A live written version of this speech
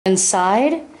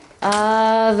Inside,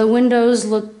 the windows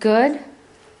look good.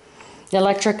 The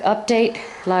electric update,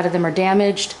 a lot of them are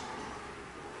damaged.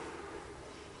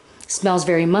 Smells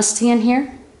very musty in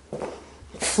here.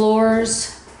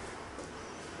 Floors.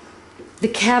 The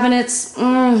cabinets,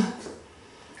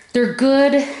 they're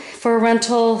good for a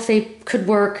rental. They could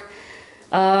work.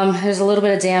 There's a little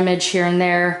bit of damage here and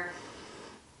there.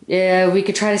 Yeah, we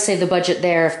could try to save the budget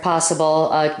there if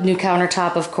possible. New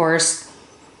countertop, of course.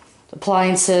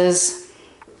 Appliances.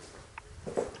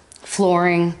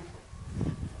 Flooring.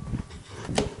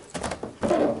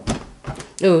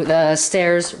 Ooh, the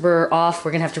stairs were off.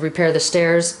 We're gonna have to repair the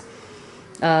stairs.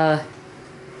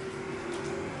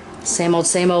 Same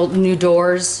old, new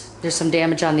doors. There's some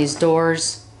damage on these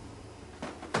doors.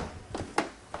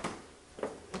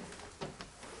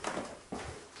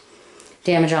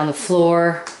 Damage on the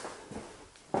floor.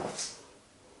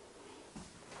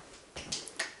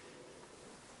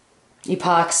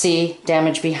 Epoxy,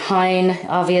 damage behind,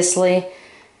 obviously.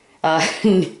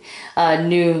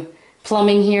 New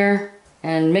plumbing here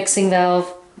and mixing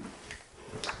valve.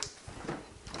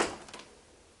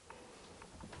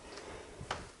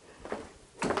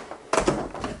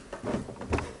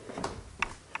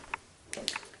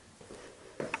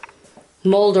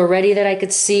 Mold already that I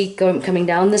could see coming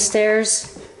down the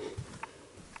stairs.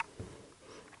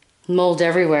 Mold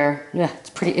everywhere. Yeah, it's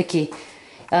pretty icky.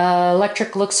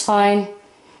 Electric looks fine.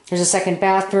 There's a second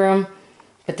bathroom,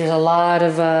 but there's a lot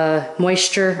of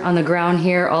moisture on the ground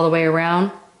here all the way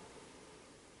around.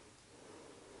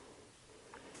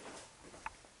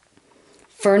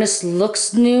 Furnace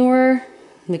looks newer.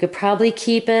 We could probably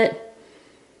keep it.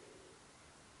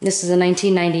 This is a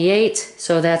 1998,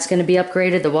 so that's going to be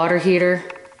upgraded. The water heater.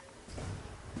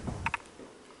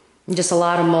 Just a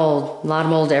lot of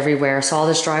mold everywhere. So all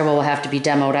this drywall will have to be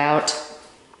demoed out.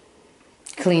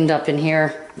 Cleaned up in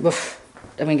here. Oof.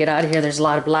 When we get out of here, there's a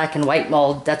lot of black and white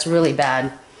mold. That's really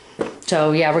bad.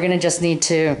 So yeah, we're going to just need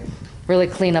to really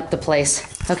clean up the place.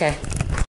 Okay.